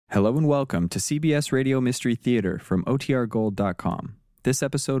Hello and welcome to CBS Radio Mystery Theater from OTRGold.com. This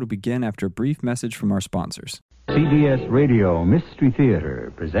episode will begin after a brief message from our sponsors. CBS Radio Mystery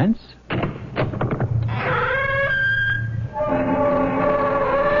Theater presents...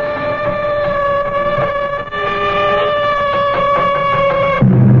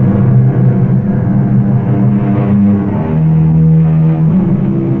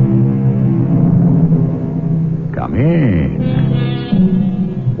 Come in.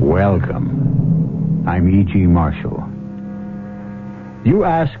 Welcome. I'm E.G. Marshall. You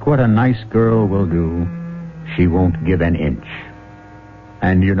ask what a nice girl will do, she won't give an inch.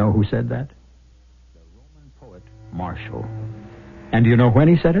 And you know who said that? The Roman poet Martial. And you know when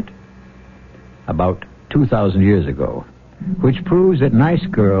he said it? About 2,000 years ago. Which proves that nice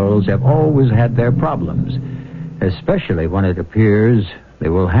girls have always had their problems, especially when it appears they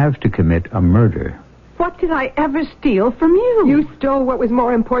will have to commit a murder. What did I ever steal from you? You stole what was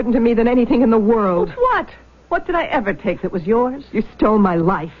more important to me than anything in the world. Well, what? What did I ever take that was yours? You stole my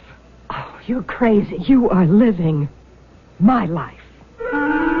life. Oh, you're crazy. You are living my life.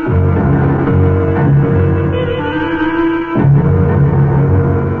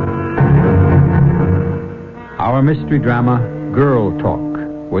 Our mystery drama, Girl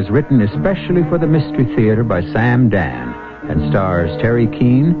Talk, was written especially for the Mystery Theater by Sam Dan and stars Terry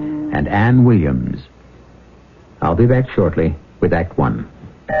Keane and Ann Williams. I'll be back shortly with Act One.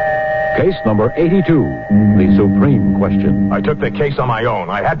 Case number 82, the supreme question. I took the case on my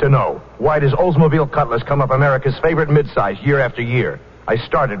own. I had to know. Why does Oldsmobile Cutlass come up America's favorite midsize year after year? I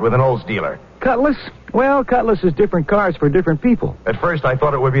started with an Olds dealer. Cutlass? Well, Cutlass is different cars for different people. At first, I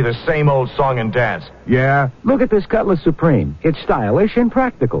thought it would be the same old song and dance. Yeah? Look at this Cutlass Supreme. It's stylish and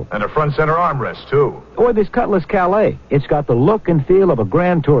practical. And a front center armrest, too. Or this Cutlass Calais. It's got the look and feel of a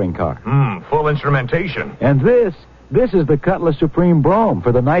grand touring car. Full instrumentation. And this is the Cutlass Supreme Brougham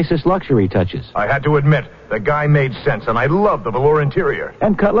for the nicest luxury touches. I had to admit, the guy made sense, and I love the velour interior.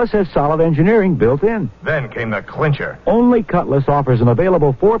 And Cutlass has solid engineering built in. Then came the clincher. Only Cutlass offers an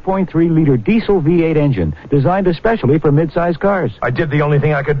available 4.3-liter diesel V8 engine designed especially for midsize cars. I did the only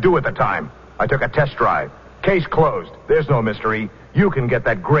thing I could do at the time. I took a test drive. Case closed. There's no mystery. You can get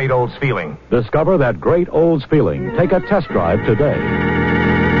that great Olds feeling. Discover that great Olds feeling. Take a test drive today.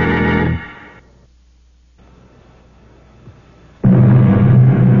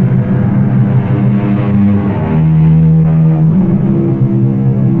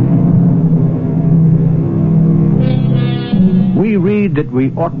 We read that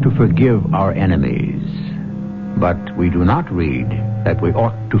we ought to forgive our enemies, but we do not read that we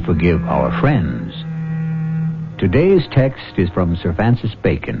ought to forgive our friends. Today's text is from Sir Francis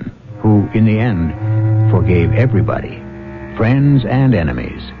Bacon, who, in the end, forgave everybody, friends and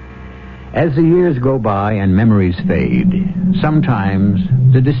enemies. As the years go by and memories fade, sometimes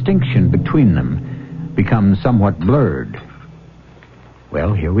the distinction between them becomes somewhat blurred.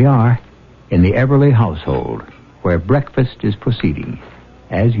 Well, here we are, in the Everly household, where breakfast is proceeding,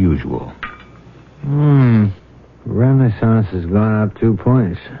 as usual. Renaissance has gone up 2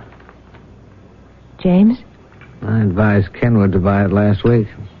 points. James? I advised Kenwood to buy it last week.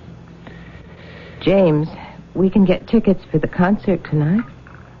 James, we can get tickets for the concert tonight.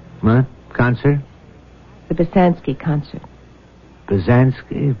 What? Concert? The Basansky concert.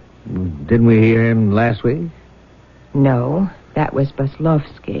 Basansky? Didn't we hear him last week? No, that was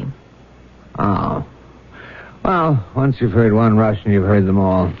Buslovsky. Oh. Well, once you've heard one Russian, you've heard them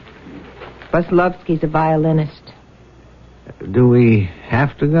all. Buslovsky's a violinist. Do we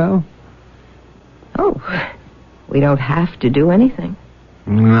have to go? Oh, we don't have to do anything.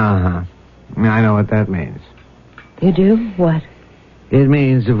 Uh-huh. I know what that means. You do? What? It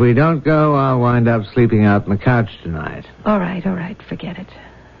means if we don't go, I'll wind up sleeping out on the couch tonight. All right, forget it.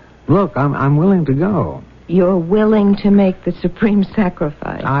 Look, I'm willing to go. You're willing to make the supreme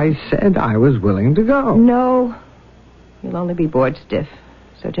sacrifice. I said I was willing to go. No, you'll only be bored stiff,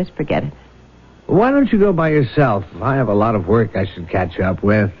 so just forget it. Why don't you go by yourself? I have a lot of work I should catch up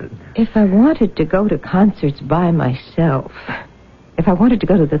with. If I wanted to go to concerts by myself, if I wanted to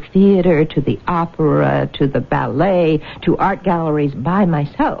go to the theater, to the opera, to the ballet, to art galleries by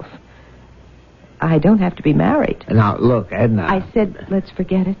myself, I don't have to be married. Now, look, Edna. I said, let's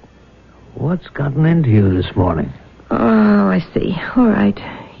forget it. What's gotten into you this morning? Oh, I see. All right.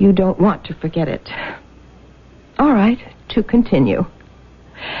 You don't want to forget it. All right. To continue.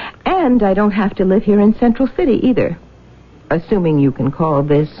 And I don't have to live here in Central City either. Assuming you can call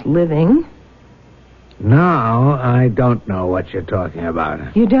this living. No, I don't know what you're talking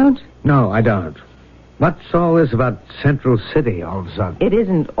about. You don't? No, I don't. What's all this about Central City all of a sudden? It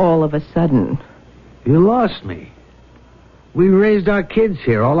isn't all of a sudden. You lost me. We raised our kids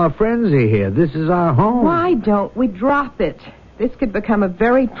here. All our friends are here. This is our home. Why don't we drop it? This could become a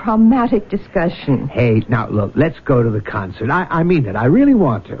very traumatic discussion. Hey, now, look, let's go to the concert. I mean it. I really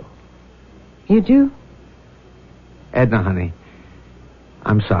want to. You do? Edna, honey,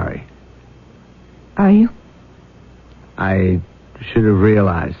 I'm sorry. Are you? I should have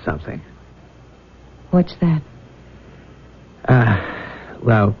realized something. What's that?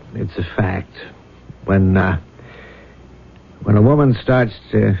 Well, it's a fact. When a woman starts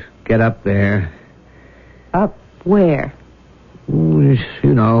to get up there... Up where? You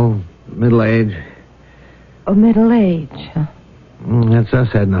know, middle age. Oh, middle age, huh? That's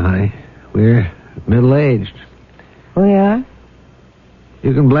us, Edna, honey. We're middle-aged. We are?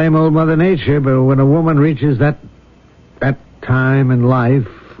 You can blame old Mother Nature, but when a woman reaches that time in life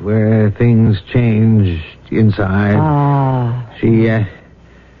where things change inside, she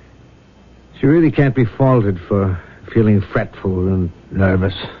really can't be faulted for feeling fretful and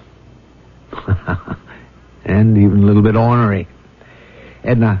nervous. And even a little bit ornery.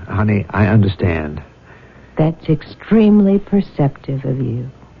 Edna, honey, I understand. That's extremely perceptive of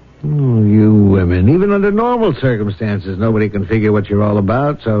you. Oh, you women. Even under normal circumstances, nobody can figure what you're all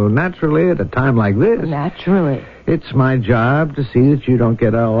about. So naturally, at a time like this... Naturally. It's my job to see that you don't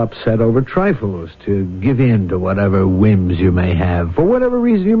get all upset over trifles, to give in to whatever whims you may have, for whatever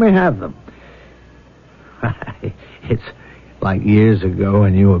reason you may have them. It's like years ago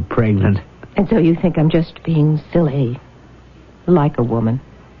when you were pregnant. And so you think I'm just being silly, like a woman.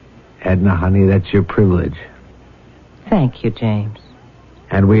 Edna, honey, that's your privilege. Thank you, James.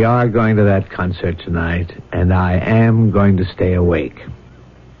 And we are going to that concert tonight, and I am going to stay awake.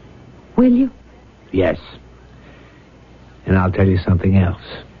 Will you? Yes. And I'll tell you something else.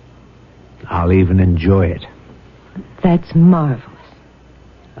 I'll even enjoy it. That's marvelous.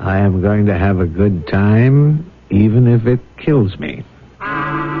 I am going to have a good time, even if it kills me.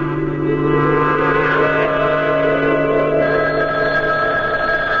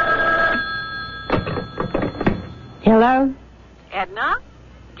 Hello? Edna?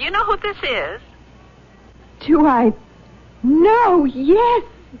 Do you know who this is? Do I? No, yes.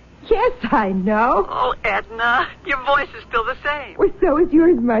 Yes, I know. Oh, Edna, your voice is still the same. Well, so is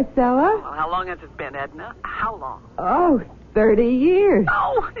yours, Marcella. Well, how long has it been, Edna? How long? Oh, 30 years.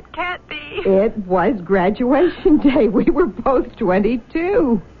 No, it can't be. It was graduation day. We were both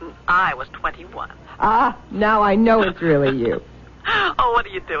 22. I was 21. Now I know it's really you. Oh, what are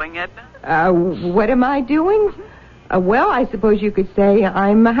you doing, Edna? What am I doing? Well, I suppose you could say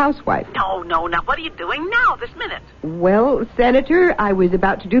I'm a housewife. No. Now, what are you doing now, this minute? Well, Senator, I was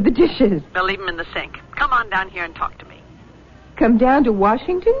about to do the dishes. Now, leave them in the sink. Come on down here and talk to me. Come down to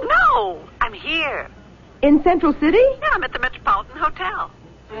Washington? No, I'm here. In Central City? Yeah, I'm at the Metropolitan Hotel.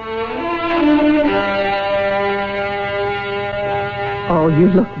 Oh, you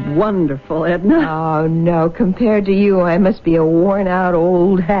look wonderful, Edna. Oh, no. Compared to you, I must be a worn-out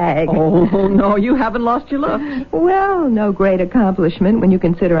old hag. Oh, no, you haven't lost your looks. Well, no great accomplishment when you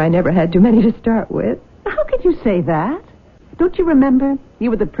consider I never had too many to start with. How could you say that? Don't you remember? You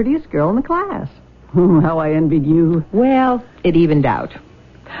were the prettiest girl in the class. How I envied you. Well, it evened out.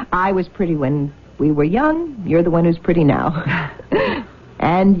 I was pretty when we were young. You're the one who's pretty now.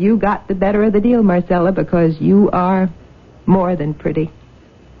 And you got the better of the deal, Marcella, because you are more than pretty.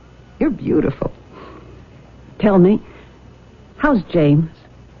 You're beautiful. Tell me, how's James?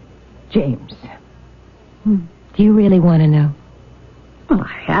 James. Do you really want to know? Well,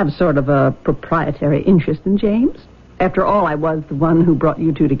 I have sort of a proprietary interest in James. After all, I was the one who brought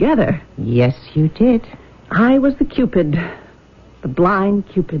you two together. Yes, you did. I was the Cupid. The blind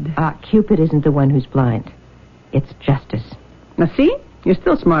Cupid. Cupid isn't the one who's blind. It's Justice. Now, see? You're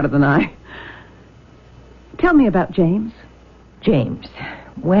still smarter than I. Tell me about James. James.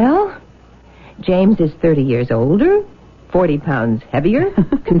 Well, James is 30 years older, 40 pounds heavier,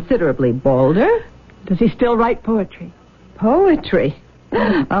 considerably balder. Does he still write poetry? Poetry?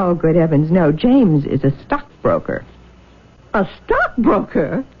 Oh, good heavens, no. James is a stockbroker. A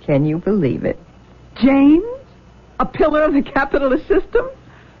stockbroker? Can you believe it? James? A pillar of the capitalist system?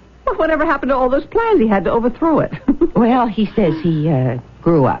 Well, whatever happened to all those plans? He had to overthrow it. Well, he says he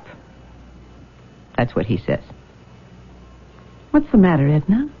grew up. That's what he says. What's the matter,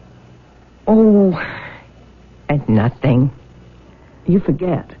 Edna? Oh, nothing. You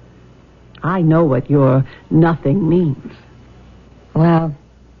forget. I know what your nothing means. Well,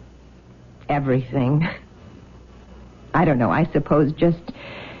 everything. I don't know. I suppose just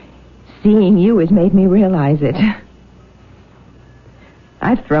seeing you has made me realize it.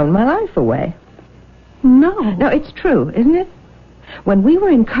 I've thrown my life away. No. No, it's true, isn't it? When we were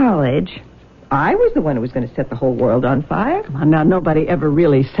in college, I was the one who was going to set the whole world on fire. Come on, now, nobody ever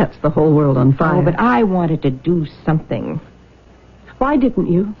really sets the whole world on fire. Oh, but I wanted to do something. Why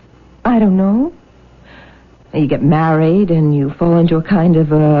didn't you? I don't know. You get married and you fall into a kind of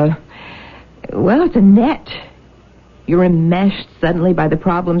well, it's a net. You're enmeshed suddenly by the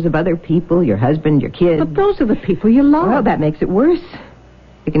problems of other people, your husband, your kids. But those are the people you love. Well, that makes it worse.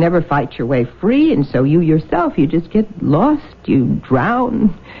 You can never fight your way free, and so you yourself, you just get lost, you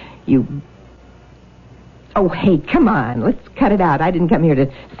drown, you... Oh, hey, come on, let's cut it out. I didn't come here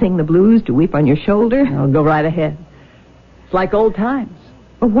to sing the blues, to weep on your shoulder. No, go right ahead. It's like old times.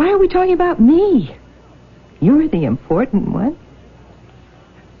 Well, why are we talking about me? You're the important one.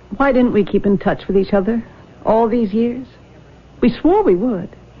 Why didn't we keep in touch with each other all these years? We swore we would.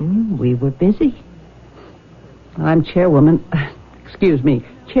 We were busy. I'm chairwoman...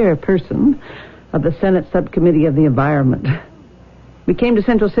 chairperson of the Senate Subcommittee of the Environment. We came to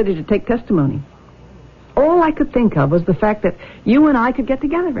Central City to take testimony. All I could think of was the fact that you and I could get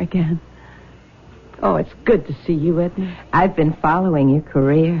together again. Oh, it's good to see you, Edna. I've been following your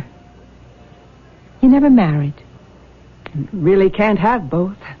career. You never married. You really can't have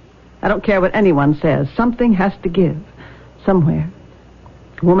both. I don't care what anyone says. Something has to give. Somewhere.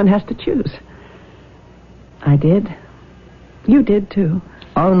 A woman has to choose. I did. You did, too.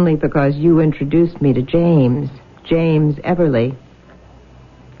 Only because you introduced me to James Everly.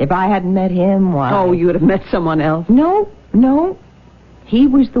 If I hadn't met him, why... Oh, you would have met someone else. No. He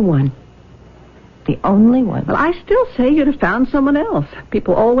was the one. The only one. Well, I still say you'd have found someone else.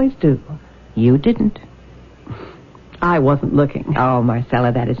 People always do. You didn't. I wasn't looking. Oh,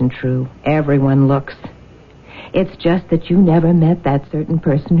 Marcella, that isn't true. Everyone looks. It's just that you never met that certain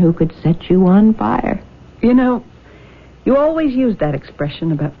person who could set you on fire. You know... You always use that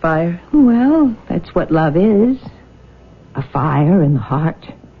expression about fire. Well, that's what love is. A fire in the heart.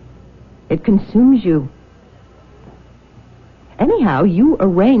 It consumes you. Anyhow, you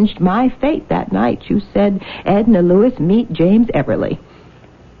arranged my fate that night. You said, Edna Lewis, meet James Everly.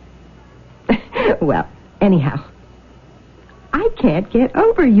 Well, anyhow, I can't get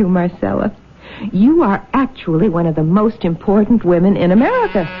over you, Marcella. You are actually one of the most important women in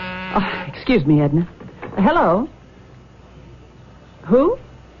America. Oh, excuse me, Edna. Hello? Who?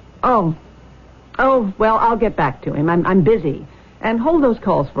 Oh, well, I'll get back to him. I'm busy. And hold those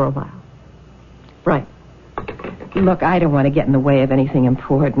calls for a while. Right. Look, I don't want to get in the way of anything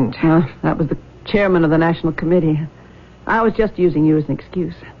important. That was the chairman of the National Committee. I was just using you as an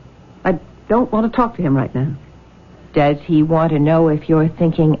excuse. I don't want to talk to him right now. Does he want to know if you're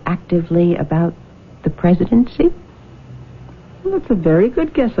thinking actively about the presidency? Well, that's a very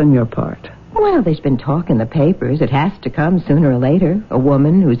good guess on your part. Well, there's been talk in the papers. It has to come sooner or later. A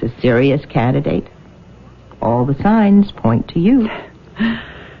woman who's a serious candidate. All the signs point to you.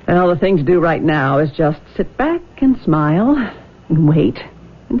 And all the thing to do right now is just sit back and smile and wait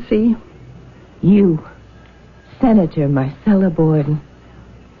and see. You, Senator Marcella Borden.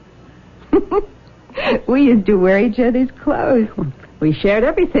 We used to wear each other's clothes. We shared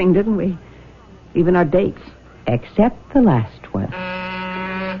everything, didn't we? Even our dates. Except the last one.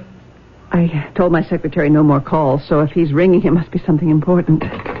 I told my secretary no more calls, so if he's ringing, it must be something important.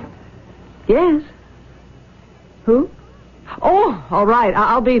 Yes. Who? Oh, all right.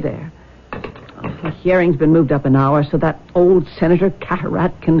 I'll be there. The hearing's been moved up an hour so that old Senator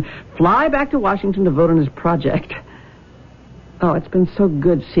Carteret can fly back to Washington to vote on his project. Oh, it's been so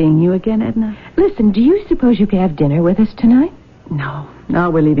good seeing you again, Edna. Listen, do you suppose you could have dinner with us tonight? No,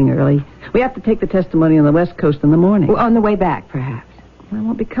 we're leaving early. We have to take the testimony on the West Coast in the morning. Well, on the way back, perhaps. I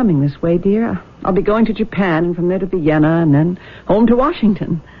won't be coming this way, dear. I'll be going to Japan and from there to Vienna and then home to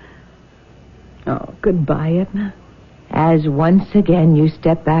Washington. Oh, goodbye, Edna. As once again you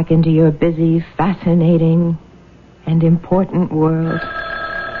step back into your busy, fascinating, and important world.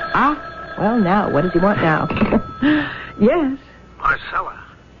 Well, now, what does he want now? Yes. Marcella.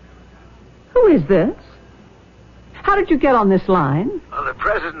 Who is this? How did you get on this line? Well, the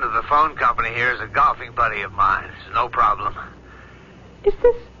president of the phone company here is a golfing buddy of mine. It's no problem. Is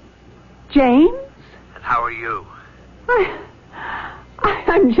this James? And how are you?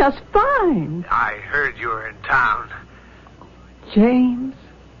 I'm just fine. I heard you were in town. James,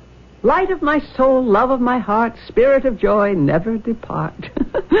 light of my soul, love of my heart, spirit of joy, never depart.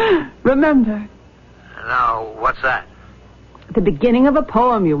 Remember. Now, what's that? The beginning of a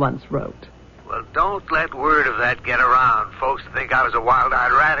poem you once wrote. Well, don't let word of that get around. Folks think I was a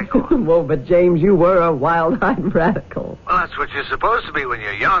wild-eyed radical. Whoa, but James, you were a wild-eyed radical. Well, that's what you're supposed to be when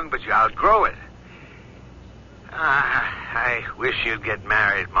you're young, but you outgrow it. I wish you'd get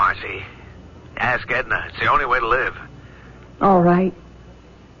married, Marcy. Ask Edna. It's the only way to live. All right.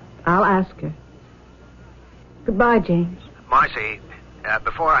 I'll ask her. Goodbye, James. Marcy,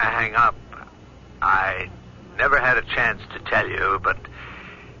 before I hang up, I never had a chance to tell you, but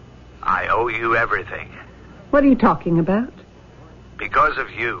I owe you everything. What are you talking about? Because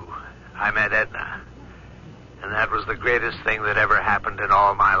of you, I met Edna. And that was the greatest thing that ever happened in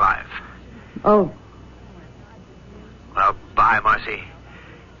all my life. Oh. Well, bye, Marcy.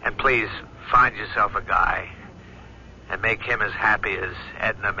 And please, find yourself a guy. And make him as happy as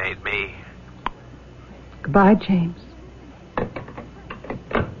Edna made me. Goodbye, James.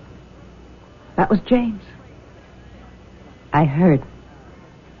 That was James. I heard.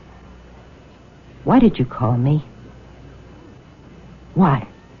 Why did you call me? Why?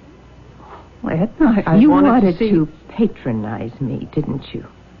 Well, Edna, You wanted to patronize me, didn't you?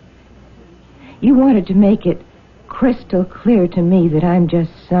 You wanted to make it crystal clear to me that I'm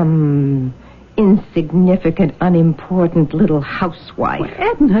just some insignificant, unimportant little housewife. Well,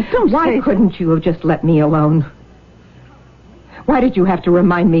 Edna, don't Why say couldn't you have just let me alone? Why did you have to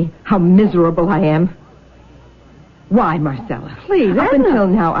remind me how miserable I am? Why, Marcella? Please, Up Edna. until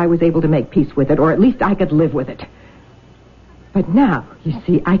now, I was able to make peace with it, or at least I could live with it. But now, you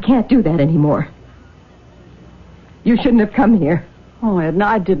see, I can't do that anymore. You shouldn't have come here. Oh, Edna,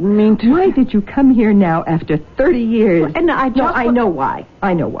 I didn't mean to. Why did you come here now after 30 years? Well, Edna, I know why.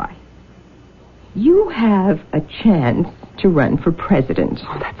 I know why. You have a chance to run for president.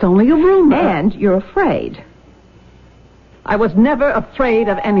 Oh, that's only a rumor. And you're afraid. I was never afraid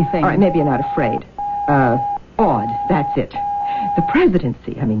of anything. All right, maybe you're not afraid. Awed, that's it. The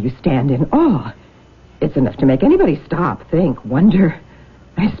presidency, I mean, you stand in awe. It's enough to make anybody stop, think, wonder,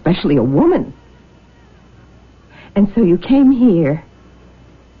 especially a woman. And so you came here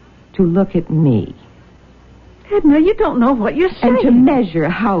to look at me. Edna, you don't know what you're saying. And to measure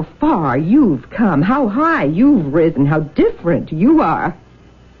how far you've come, how high you've risen, how different you are.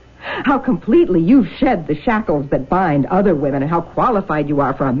 How completely you've shed the shackles that bind other women, and how qualified you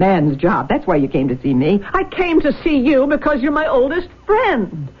are for a man's job. That's why you came to see me. I came to see you because you're my oldest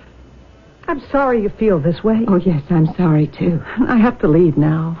friend. I'm sorry you feel this way. Oh, yes, I'm sorry, too. I have to leave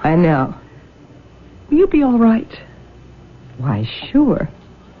now. I know. Will you be all right? Why, sure.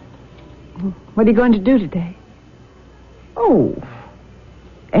 What are you going to do today? Oh,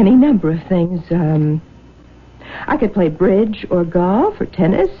 any number of things. I could play bridge or golf or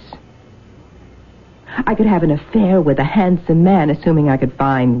tennis. I could have an affair with a handsome man, assuming I could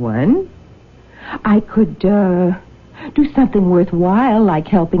find one. I could, do something worthwhile, like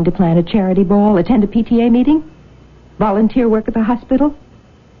helping to plan a charity ball, attend a PTA meeting, volunteer work at the hospital.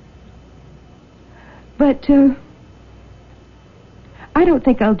 But, I don't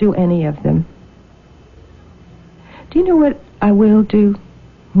think I'll do any of them. Do you know what I will do?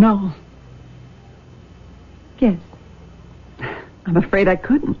 No. Yes. I'm afraid I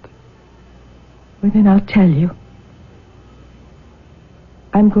couldn't. Well, then I'll tell you.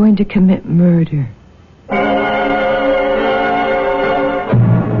 I'm going to commit murder.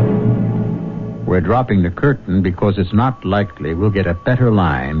 We're dropping the curtain because it's not likely we'll get a better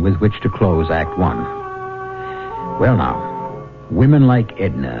line with which to close Act One. Well, now, women like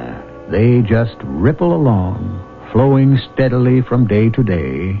Edna, they just ripple along, flowing steadily from day to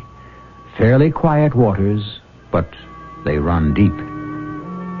day. Fairly quiet waters, but they run deep.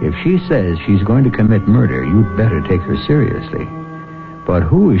 If she says she's going to commit murder, you'd better take her seriously. But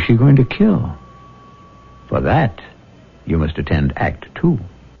who is she going to kill? For that, you must attend Act Two.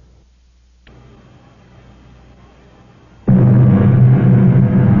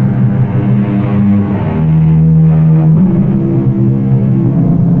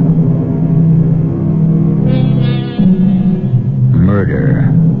 Murder.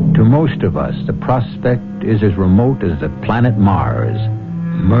 To most of us, the prospect is as remote as the planet Mars.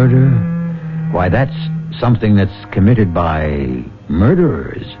 Murder? Why, that's something that's committed by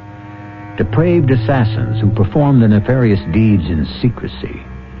murderers. Depraved assassins who perform the nefarious deeds in secrecy.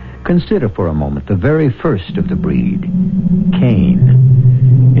 Consider for a moment the very first of the breed,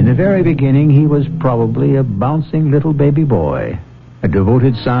 Cain. In the very beginning, he was probably a bouncing little baby boy, a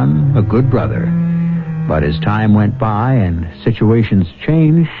devoted son, a good brother. But as time went by and situations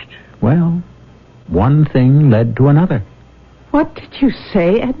changed, well, one thing led to another. What did you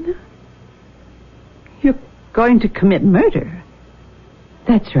say, Edna? You're going to commit murder?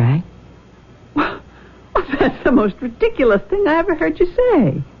 That's right. Well, that's the most ridiculous thing I ever heard you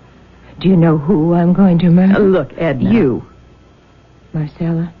say. Do you know who I'm going to murder? Look, Edna. You.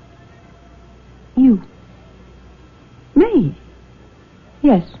 Marcella. You. Me?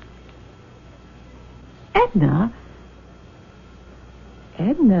 Yes. Edna?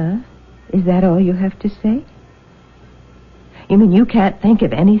 Edna? Is that all you have to say? You mean you can't think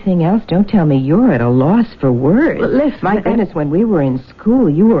of anything else? Don't tell me you're at a loss for words. Well, listen, My goodness, when we were in school,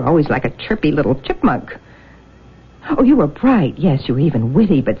 you were always like a chirpy little chipmunk. Oh, you were bright. Yes, you were even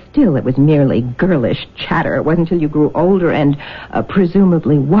witty, but still it was merely girlish chatter. It wasn't until you grew older and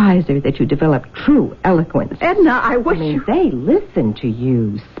presumably wiser that you developed true eloquence. Edna, I wish They listened to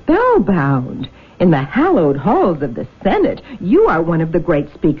you, spellbound. In the hallowed halls of the Senate, you are one of the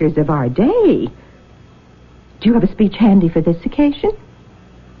great speakers of our day. Do you have a speech handy for this occasion?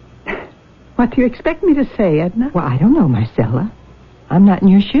 What do you expect me to say, Edna? Well, I don't know, Marcella. I'm not in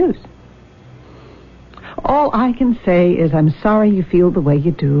your shoes. All I can say is I'm sorry you feel the way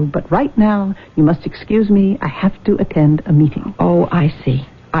you do, but right now, you must excuse me. I have to attend a meeting. Oh, I see.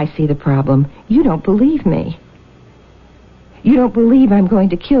 I see the problem. You don't believe me. You don't believe I'm going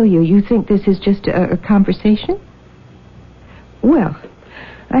to kill you. You think this is just a conversation? Well,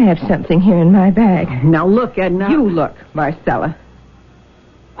 I have something here in my bag. Now look, Edna. You look, Marcella.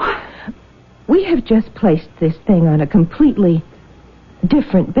 We have just placed this thing on a completely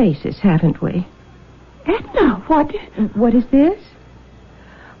different basis, haven't we? Edna, what? What is this?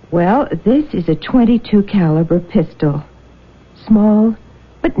 Well, this is a .22 caliber pistol. Small,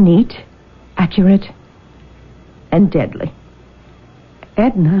 but neat, accurate, and deadly.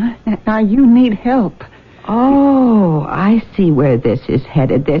 Edna, now you need help. Oh, I see where this is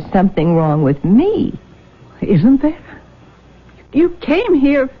headed. There's something wrong with me. Isn't there? You came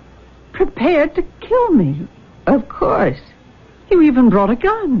here prepared to kill me. Of course. You even brought a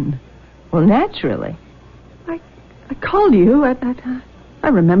gun. Well, naturally. I called you at I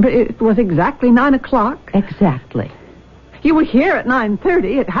remember it was exactly 9 o'clock. Exactly. You were here at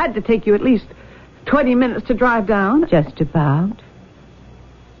 9:30. It had to take you at least 20 minutes to drive down. Just about.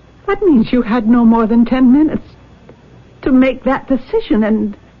 That means you had no more than 10 minutes to make that decision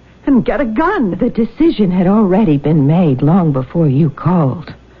and get a gun. The decision had already been made long before you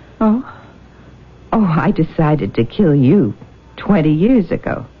called. Oh? Oh, I decided to kill you 20 years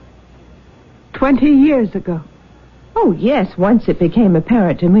ago. 20 years ago? Oh, yes, once it became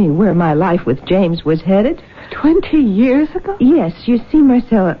apparent to me where my life with James was headed. 20 years ago? Yes, you see,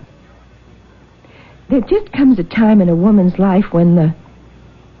 Marcella, there just comes a time in a woman's life when the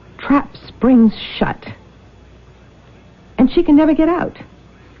trap springs shut, and she can never get out.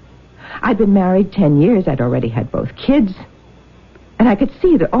 I'd been married 10 years. I'd already had both kids, and I could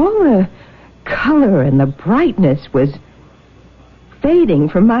see that all the color and the brightness was fading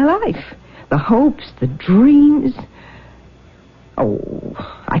from my life. The hopes, the dreams. Oh,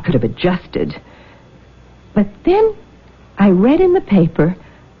 I could have adjusted. But then I read in the paper,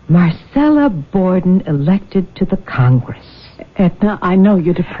 Marcella Borden elected to the Congress. Edna, I know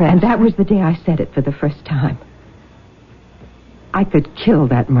you're depressed. And that was the day I said it for the first time. I could kill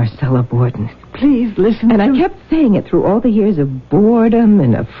that Marcella Borden. Please listen. And I kept saying it through all the years of boredom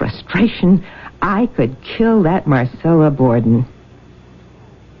and of frustration. I could kill that Marcella Borden.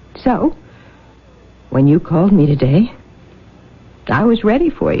 So, when you called me today, I was ready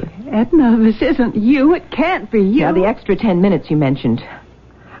for you. Edna, this isn't you. It can't be you. Now, the extra 10 minutes you mentioned,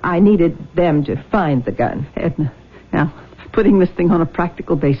 I needed them to find the gun. Edna, now, putting this thing on a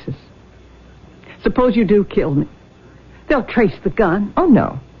practical basis. Suppose you do kill me. They'll trace the gun. Oh,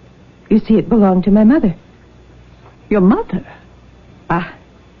 no. You see, it belonged to my mother. Your mother?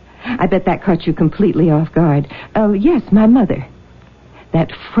 I bet that caught you completely off guard. Oh, yes, my mother.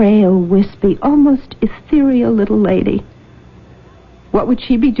 That frail, wispy, almost ethereal little lady. What would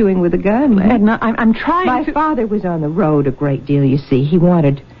she be doing with a gun? Edna, I'm trying My father was on the road a great deal, you see. He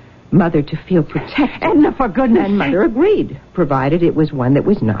wanted Mother to feel protected. Edna, for goodness And Mother agreed, provided it was one that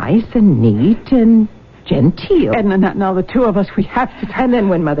was nice and neat and genteel. Edna, now the two of us, we have to... And then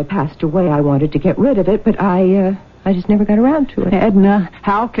when Mother passed away, I wanted to get rid of it, but I just never got around to it. Edna,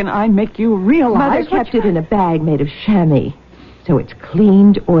 how can I make you realize... Mother kept it in a bag made of chamois, so it's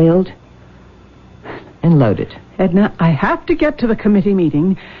cleaned, oiled, and loaded. Edna, I have to get to the committee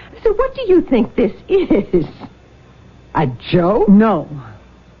meeting. So what do you think this is? A joke? No.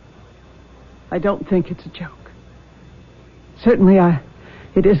 I don't think it's a joke. Certainly,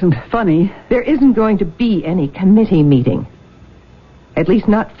 it isn't funny. There isn't going to be any committee meeting. At least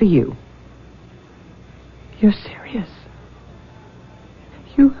not for you. You're serious?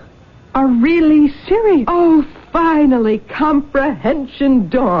 You are really serious? Oh, finally, comprehension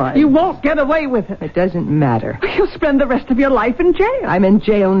dawned. You won't get away with it. It doesn't matter. You'll spend the rest of your life in jail. I'm in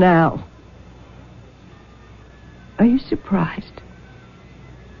jail now. Are you surprised?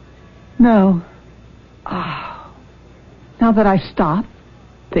 No. Oh. Now that I stop,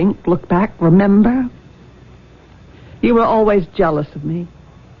 think, look back, remember, you were always jealous of me.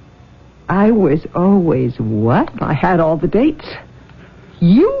 I was always what? I had all the dates.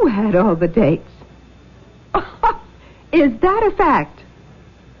 You had all the dates. Is that a fact?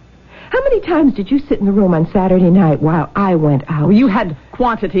 How many times did you sit in the room on Saturday night while I went out? Well, you had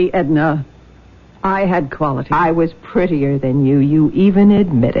quantity, Edna. I had quality. I was prettier than you. You even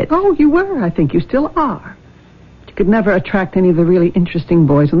admit it. Oh, you were. I think you still are. You could never attract any of the really interesting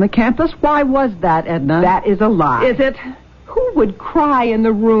boys on the campus. Why was that, Edna? That is a lie. Is it? Who would cry in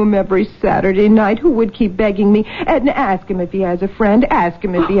the room every Saturday night? Who would keep begging me? Edna, ask him if he has a friend. Ask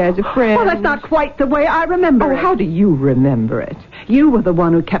him if he has a friend. Well, that's not quite the way I remember it. How do you remember it? You were the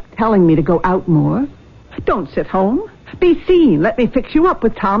one who kept telling me to go out more. Don't sit home. Be seen. Let me fix you up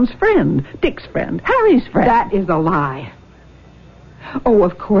with Tom's friend, Dick's friend, Harry's friend. That is a lie. Oh,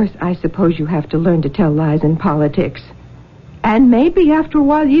 of course, I suppose you have to learn to tell lies in politics. And maybe after a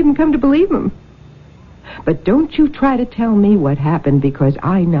while you even come to believe them. But don't you try to tell me what happened, because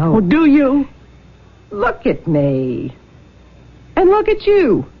I know. Oh, do you? Look at me. And look at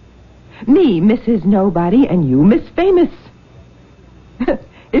you. Me, Mrs. Nobody, and you, Miss Famous.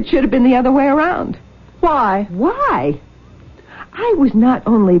 It should have been the other way around. Why? Why? I was not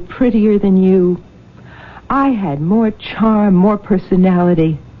only prettier than you, I had more charm, more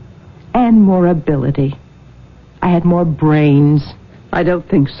personality, and more ability. I had more brains. I don't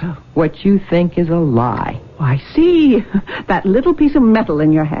think so. What you think is a lie. I see. That little piece of metal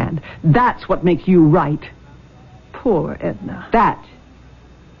in your hand. That's what makes you right. Poor Edna. That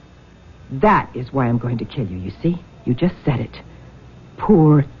is why I'm going to kill you, you see? You just said it.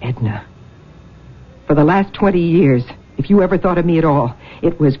 Poor Edna. For the last 20 years, if you ever thought of me at all,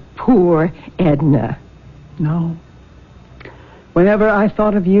 it was poor Edna. No. Whenever I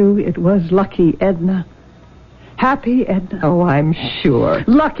thought of you, it was lucky Edna. Happy Edna. Oh, I'm sure.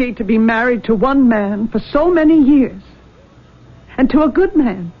 Lucky to be married to one man for so many years. And to a good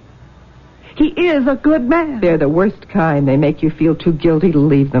man. He is a good man. They're the worst kind. They make you feel too guilty to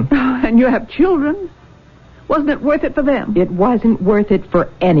leave them. And you have children. Wasn't it worth it for them? It wasn't worth it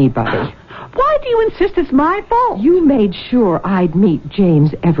for anybody. Why do you insist it's my fault? You made sure I'd meet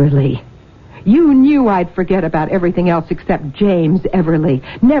James Everly. You knew I'd forget about everything else except James Everly.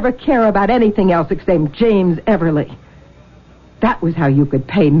 Never care about anything else except James Everly. That was how you could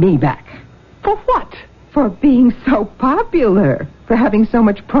pay me back. For what? For being so popular. For having so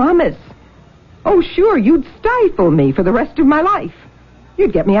much promise. Oh, sure, you'd stifle me for the rest of my life.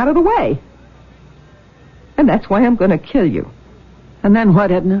 You'd get me out of the way. And that's why I'm going to kill you. And then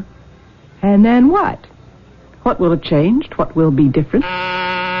what, Edna? And then what? What will have changed? What will be different?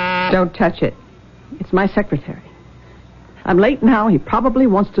 Don't touch it. It's my secretary. I'm late now. He probably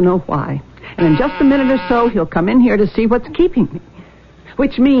wants to know why. And in just a minute or so, he'll come in here to see what's keeping me.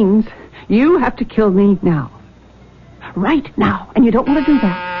 Which means you have to kill me now. Right now. And you don't want to do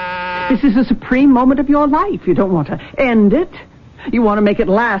that. This is a supreme moment of your life. You don't want to end it. You want to make it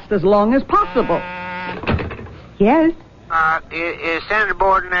last as long as possible. Yes? Is Senator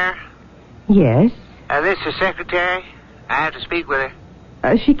Borden there? Yes. This is Secretary. I have to speak with her.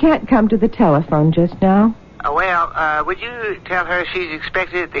 She can't come to the telephone just now. Would you tell her she's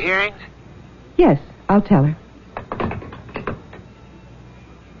expected at the hearings? Yes, I'll tell her.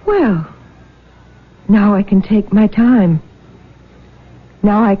 Well, now I can take my time.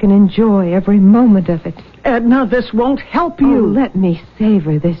 Now I can enjoy every moment of it. Edna, this won't help you. Oh, let me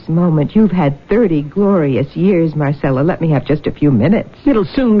savor this moment. You've had 30 glorious years, Marcella. Let me have just a few minutes. It'll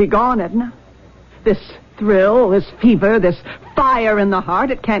soon be gone, Edna. This thrill, this fever, this fire in the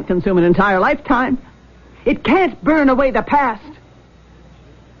heart, it can't consume an entire lifetime. It can't burn away the past.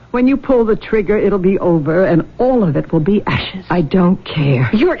 When you pull the trigger, it'll be over, and all of it will be ashes. I don't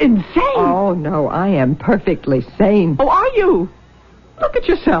care. You're insane. Oh, no, I am perfectly sane. Oh, are you? Look at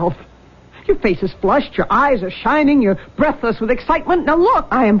yourself. Your face is flushed, your eyes are shining, you're breathless with excitement. Now look.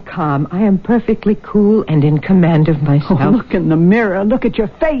 I am calm. I am perfectly cool and in command of myself. Oh, look in the mirror. Look at your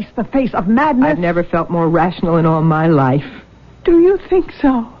face, the face of madness. I've never felt more rational in all my life. Do you think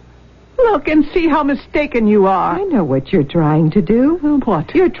so? Look and see how mistaken you are. I know what you're trying to do.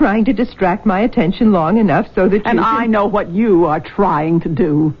 What? You're trying to distract my attention long enough so that you And I know what you are trying to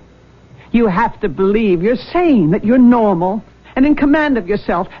do. You have to believe you're sane, that you're normal and in command of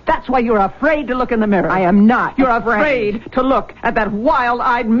yourself. That's why you're afraid to look in the mirror. I am not You're afraid to look at that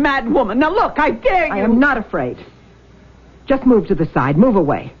wild-eyed mad woman. Now look, I dare you. I am not afraid. Just move to the side. Move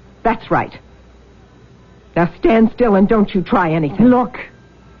away. That's right. Now stand still and don't you try anything. Look.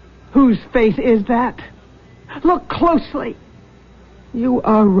 Whose face is that? Look closely. You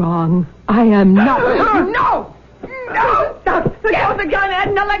are wrong. I am not. No! No! Stop! Let go of the gun,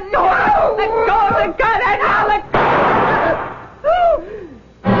 Edna! Let go! No! Let go of the gun, Edna! Let go!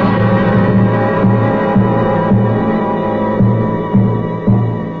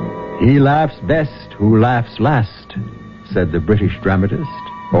 He laughs best who laughs last, said the British dramatist.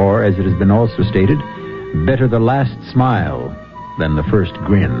 Or, as it has been also stated, better the last smile than the first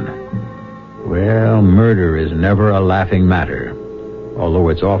grin. Well, murder is never a laughing matter, although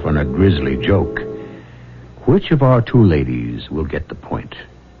it's often a grisly joke. Which of our two ladies will get the point?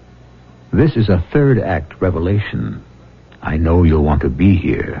 This is a third act revelation. I know you'll want to be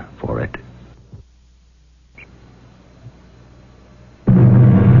here for it.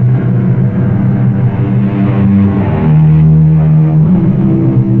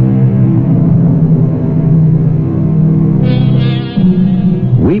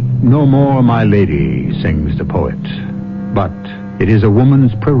 Weep no more, my lady, sings the poet. But it is a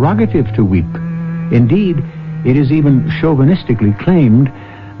woman's prerogative to weep. Indeed, it is even chauvinistically claimed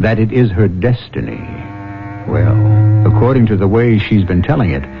that it is her destiny. Well, according to the way she's been telling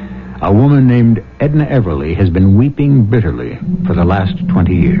it, a woman named Edna Everly has been weeping bitterly for the last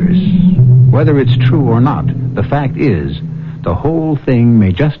 20 years. Whether it's true or not, the fact is, the whole thing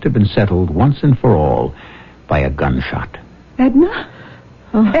may just have been settled once and for all by a gunshot. Edna?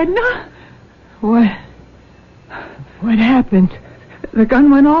 Oh. Edna? What happened? The gun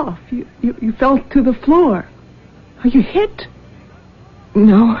went off. You fell to the floor. Are you hit?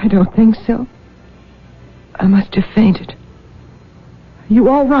 No, I don't think so. I must have fainted. Are you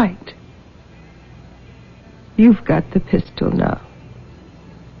all right? You've got the pistol now.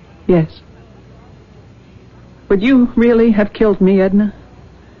 Yes. Would you really have killed me, Edna?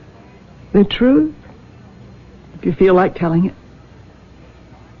 The truth? If you feel like telling it.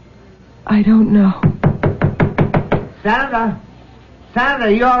 I don't know. Senator? Senator,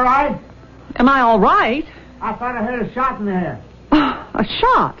 you all right? Am I all right? I thought I heard a shot in there. A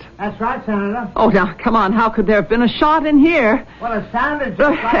shot? That's right, Senator. Oh, now, come on. How could there have been a shot in here? Well, it sounded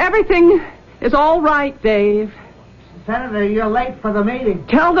just like... Everything is all right, Dave. Senator, you're late for the meeting.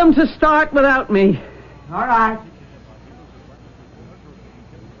 Tell them to start without me. All right.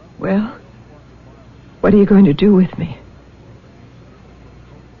 Well, what are you going to do with me?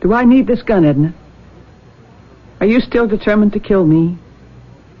 Do I need this gun, Edna? Are you still determined to kill me?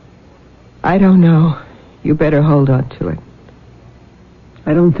 I don't know. You better hold on to it.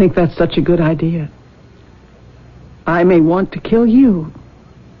 I don't think that's such a good idea. I may want to kill you.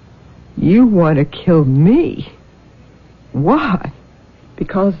 You want to kill me? Why?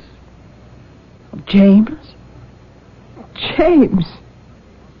 Because of James? James?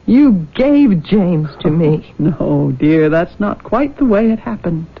 You gave James to me. No, dear, that's not quite the way it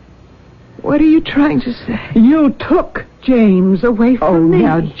happened. What are you trying to say? You took James away from me. Oh,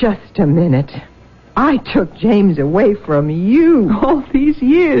 now, just a minute. I took James away from you. All these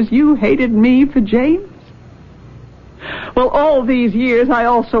years you hated me for James? Well, all these years I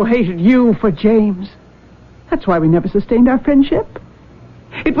also hated you for James. That's why we never sustained our friendship.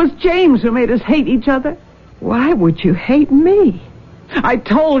 It was James who made us hate each other. Why would you hate me? I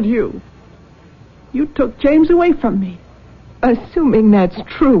told you. You took James away from me. Assuming that's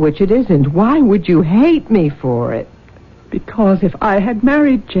true, which it isn't, why would you hate me for it? Because if I had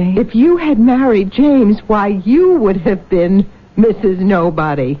married James... If you had married James, why, you would have been Mrs.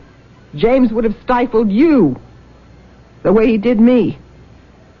 Nobody. James would have stifled you the way he did me.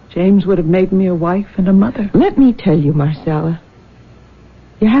 James would have made me a wife and a mother. Let me tell you, Marcella,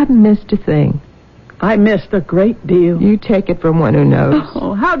 you haven't missed a thing. I missed a great deal. You take it from one who knows.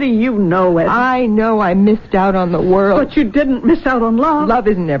 Oh, how do you know it? I know I missed out on the world. But you didn't miss out on love. Love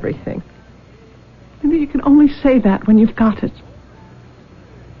isn't everything. Maybe you can only say that when you've got it.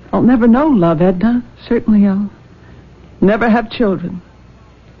 I'll never know love, Edna. Certainly I'll never have children.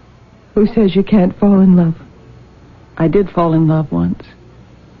 Who says you can't fall in love? I did fall in love once.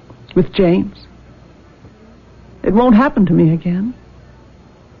 With James. It won't happen to me again.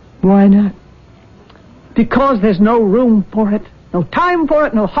 Why not? Because there's no room for it. No time for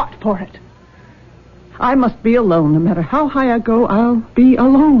it, no heart for it. I must be alone. No matter how high I go, I'll be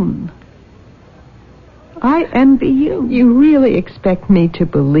alone. I envy you. You really expect me to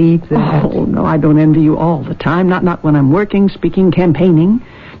believe that? Oh, no, I don't envy you all the time. Not when I'm working, speaking, campaigning.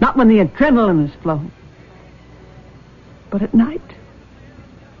 Not when the adrenaline is flowing. But at night.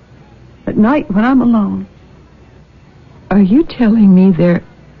 At night when I'm alone. Are you telling me there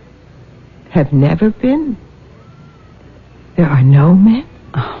have never been? There are no men?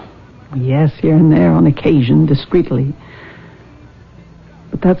 Oh, yes, here and there on occasion, discreetly.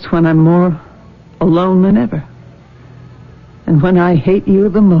 But that's when I'm more alone than ever. And when I hate you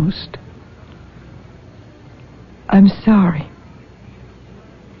the most. I'm sorry.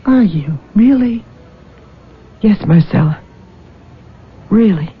 Are you? Really? Yes, Marcella.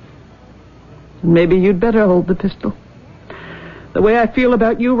 Really. Maybe you'd better hold the pistol. The way I feel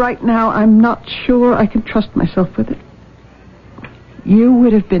about you right now, I'm not sure I can trust myself with it. You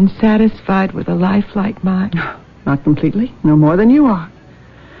would have been satisfied with a life like mine. Not completely, no more than you are.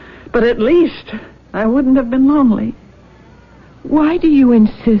 But at least I wouldn't have been lonely. Why do you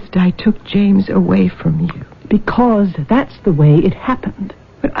insist I took James away from you? Because that's the way it happened.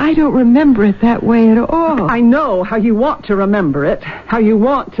 But I don't remember it that way at all. I know how you want to remember it, how you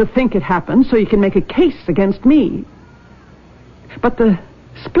want to think it happened so you can make a case against me. But the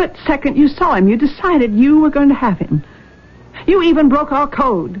split second you saw him, you decided you were going to have him. You even broke our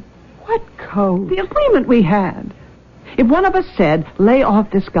code. What code? The agreement we had. If one of us said, lay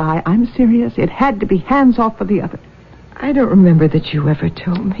off this guy, I'm serious, it had to be hands off for the other. I don't remember that you ever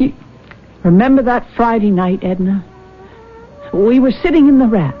told me. Remember that Friday night, Edna? We were sitting in the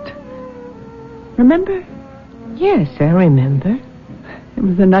Rat. Remember? Yes, I remember. It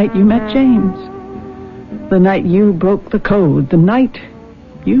was the night you met James. The night you broke the code. The night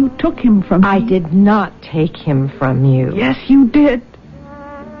you took him from me. I did not take him from you. Yes, you did.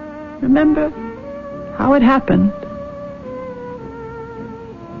 Remember how it happened?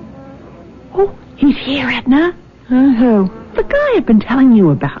 Oh, he's here, Edna. Who? The guy I've been telling you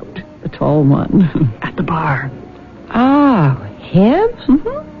about. The tall one. At the bar. Oh, him?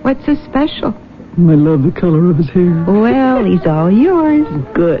 Mm-hmm. What's so special? I love the color of his hair. Well, he's all yours.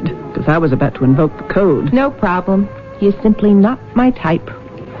 Good, because I was about to invoke the code. No problem. He is simply not my type.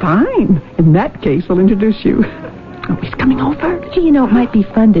 Fine. In that case, I'll introduce you. Oh, he's coming over. Gee, you know, it might be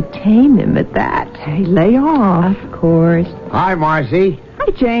fun to tame him at that. Hey, lay off. Of course. Hi, Marcy.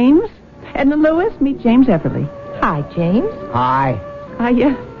 Hi, James. Edna Lewis, meet James Everly. Hi, James. Hi.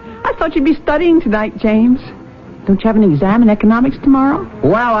 I thought you'd be studying tonight, James. Don't you have an exam in economics tomorrow?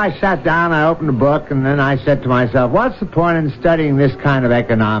 Well, I sat down, I opened a book, and then I said to myself, what's the point in studying this kind of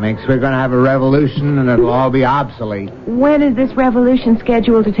economics? We're going to have a revolution, and it'll all be obsolete. When is this revolution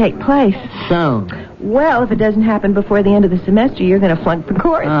scheduled to take place? Soon. Well, if it doesn't happen before the end of the semester, you're going to flunk the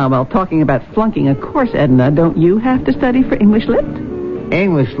course. Well, talking about flunking a course, Edna, don't you have to study for English Lit?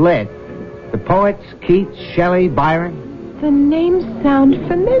 English Lit? The poets, Keats, Shelley, Byron? The names sound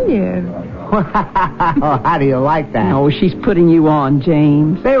familiar. How do you like that? Oh, she's putting you on,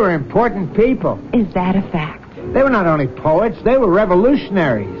 James. They were important people. Is that a fact? They were not only poets, they were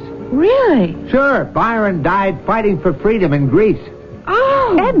revolutionaries. Really? Sure, Byron died fighting for freedom in Greece.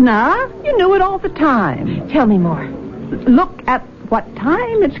 Oh! Edna, you knew it all the time. Tell me more. Look at what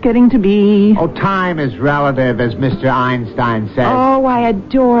time it's getting to be. Oh, time is relative, as Mr. Einstein says. Oh, I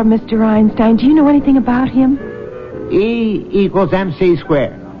adore Mr. Einstein. Do you know anything about him? E equals MC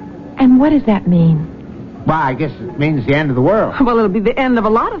squared. And what does that mean? Well, I guess it means the end of the world. Well, it'll be the end of a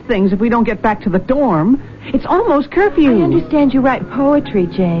lot of things if we don't get back to the dorm. It's almost curfew. I understand you write poetry,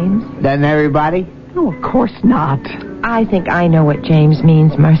 James. Doesn't everybody? Oh, of course not. I think I know what James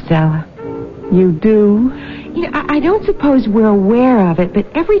means, Marcella. You do? You know, I don't suppose we're aware of it, but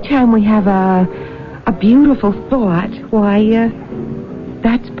every time we have a beautiful thought, why,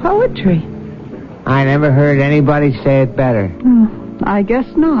 that's poetry. I never heard anybody say it better. I guess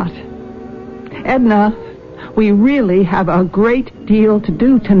not. Edna, we really have a great deal to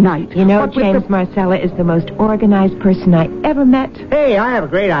do tonight. You know, James, Marcella is the most organized person I ever met. Hey, I have a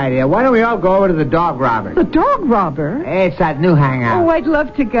great idea. Why don't we all go over to the Dog Robber? The Dog Robber? Hey, it's that new hangout. Oh, I'd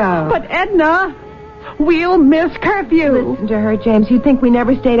love to go. But, Edna, we'll miss curfew. Listen to her, James. You'd think we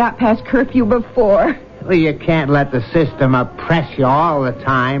never stayed out past curfew before. Well, you can't let the system oppress you all the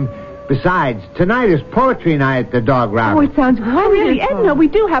time. Besides, tonight is poetry night at the Dog Robber. Oh, it sounds wonderful. Really, Edna, we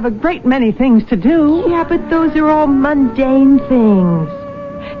do have a great many things to do. Yeah, but those are all mundane things.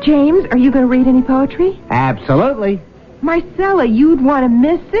 James, are you going to read any poetry? Absolutely. Marcella, you'd want to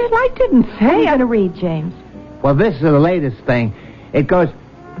miss it? I didn't say. What are you going to read, James? Well, this is the latest thing. It goes,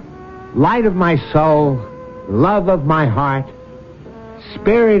 light of my soul, love of my heart,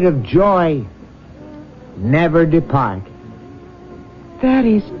 spirit of joy, never depart. That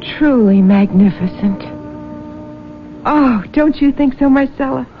is truly magnificent. Oh, don't you think so,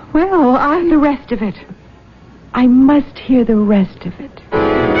 Marcella? Well, The rest of it. I must hear the rest of it.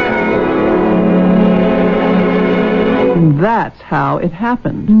 That's how it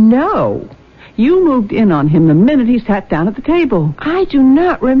happened. No. You moved in on him the minute he sat down at the table. I do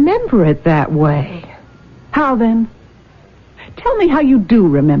not remember it that way. How then? Tell me how you do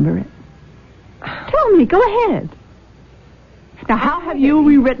remember it. Tell me, go ahead. Now, how have you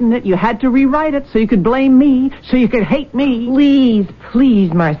rewritten it? You had to rewrite it so you could blame me, so you could hate me.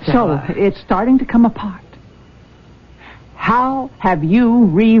 Please, Marcella. So, it's starting to come apart. How have you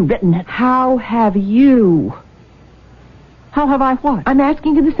rewritten it? How have you? How have I what? I'm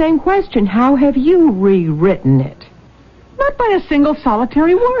asking you the same question. How have you rewritten it? Not by a single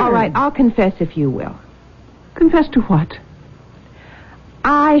solitary word. All right, I'll confess if you will. Confess to what?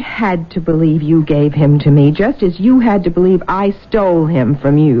 I had to believe you gave him to me, just as you had to believe I stole him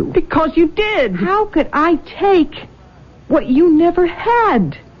from you. Because you did. How could I take what you never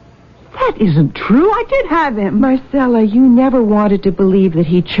had? That isn't true. I did have him. Marcella, you never wanted to believe that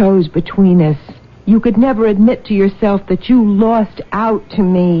he chose between us. You could never admit to yourself that you lost out to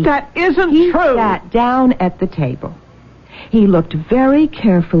me. That isn't He true. sat down at the table. He looked very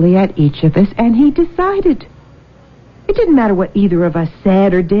carefully at each of us, and he decided. It didn't matter what either of us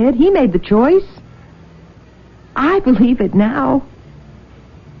said or did. He made the choice. I believe it now.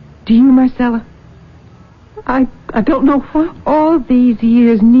 Do you, Marcella? I don't know what. All these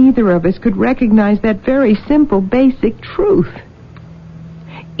years, neither of us could recognize that very simple, basic truth.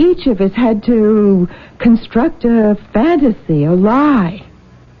 Each of us had to construct a fantasy, a lie,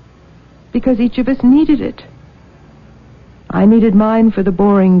 because each of us needed it. I needed mine for the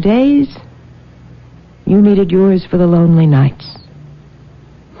boring days. You needed yours for the lonely nights.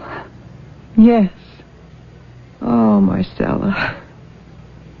 Yes. Oh, Marcella.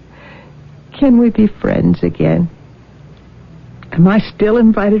 Can we be friends again? Am I still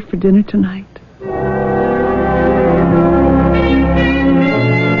invited for dinner tonight?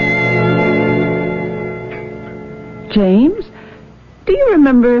 James, do you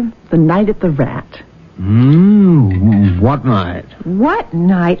remember the night at the Rat? What night? What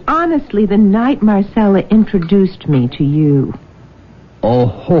night? Honestly, the night Marcella introduced me to you.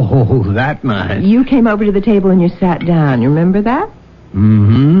 Oh, that night. You came over to the table and you sat down. You remember that?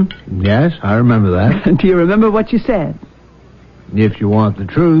 Yes, I remember that. Do you remember what you said? If you want the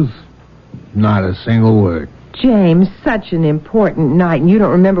truth, not a single word. James, such an important night, and you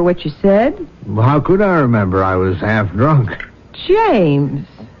don't remember what you said? Well, how could I remember? I was half drunk. James.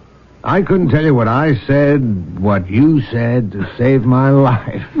 I couldn't tell you what I said, what you said to save my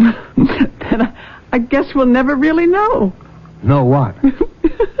life. Then I guess we'll never really know. Know what?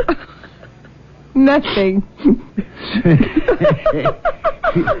 Nothing.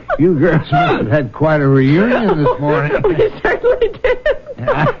 You girls must have had quite a reunion this morning. We certainly did.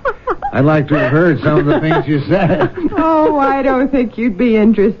 I'd like to have heard some of the things you said. Oh, I don't think you'd be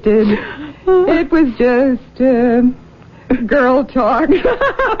interested. It was just girl talk.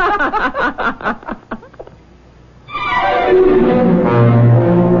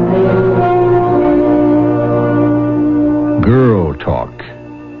 Girl talk.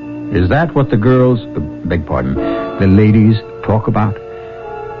 Is that what the girls, the ladies talk about?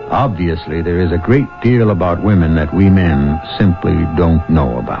 Obviously, there is a great deal about women that we men simply don't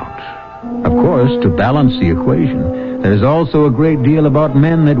know about. Of course, to balance the equation, there's also a great deal about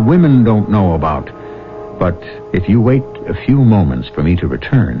men that women don't know about. But if you wait a few moments for me to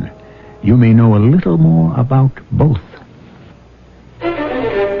return, you may know a little more about both.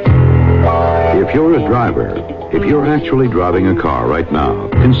 If you're a driver, if you're actually driving a car right now,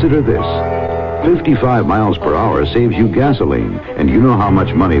 consider this. 55 miles per hour saves you gasoline, and you know how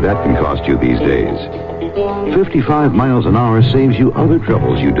much money that can cost you these days. 55 miles an hour saves you other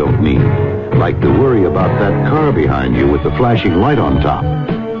troubles you don't need, like the worry about that car behind you with the flashing light on top.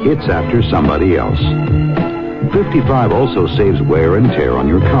 It's after somebody else. 55 also saves wear and tear on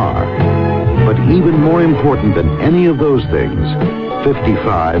your car. But even more important than any of those things,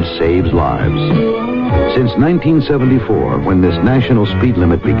 55 saves lives. Since 1974, when this national speed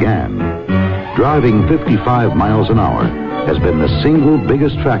limit began, driving 55 miles an hour has been the single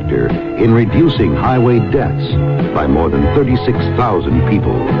biggest factor in reducing highway deaths by more than 36,000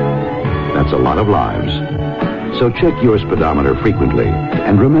 people. That's a lot of lives. So check your speedometer frequently,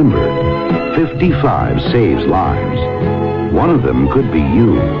 and remember, 55 saves lives. One of them could be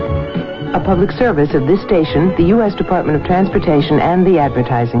you. A public service of this station, the U.S. Department of Transportation, and the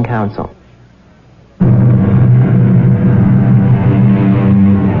Advertising Council.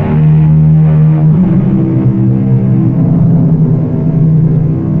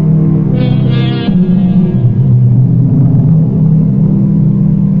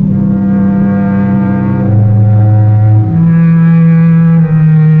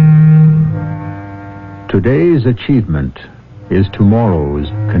 Today's achievement is tomorrow's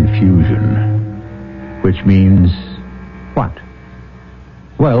confusion, which means what?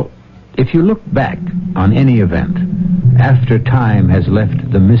 Well, if you look back on any event, after time has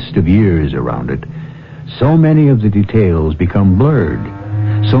left the mist of years around it, so many of the details become blurred,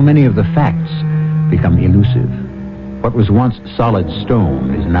 so many of the facts become elusive. What was once solid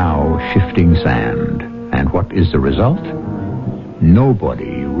stone is now shifting sand. And what is the result?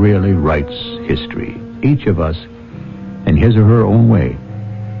 Nobody really writes history. Each of us, in his or her own way,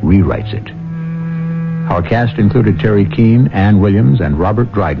 rewrites it. Our cast included Terry Keane, Ann Williams, and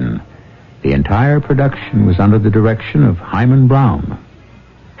Robert Dryden. The entire production was under the direction of Hyman Brown.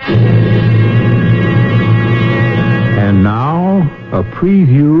 And now, a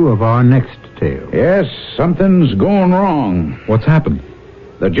preview of our next tale. Yes, something's going wrong. What's happened?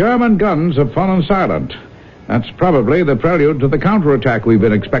 The German guns have fallen silent. That's probably the prelude to the counterattack we've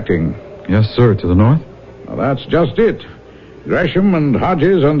been expecting. Yes, sir. To the north? Well, that's just it. Gresham and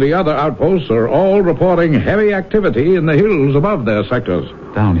Hodges and the other outposts are all reporting heavy activity in the hills above their sectors.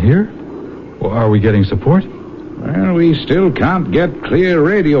 Down here? Well, are we getting support? Well, we still can't get clear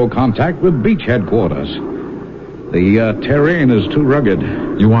radio contact with beach headquarters. The terrain is too rugged.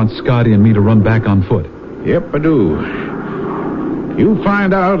 You want Scotty and me to run back on foot? Yep, I do. You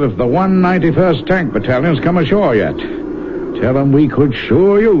find out if the 191st Tank Battalion's come ashore yet. Tell them we could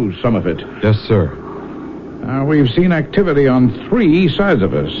sure use some of it. Yes, sir. We've seen activity on 3 sides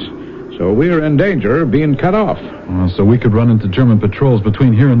of us, so we're in danger of being cut off. So we could run into German patrols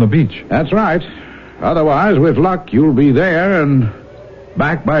between here and the beach. That's right. Otherwise, with luck, you'll be there and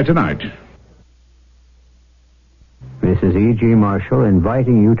back by tonight. This is E.G. Marshall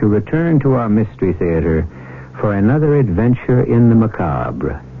inviting you to return to our Mystery Theater for another adventure in the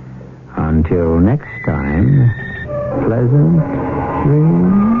macabre. Until next time, pleasant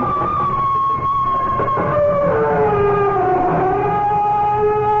dreams.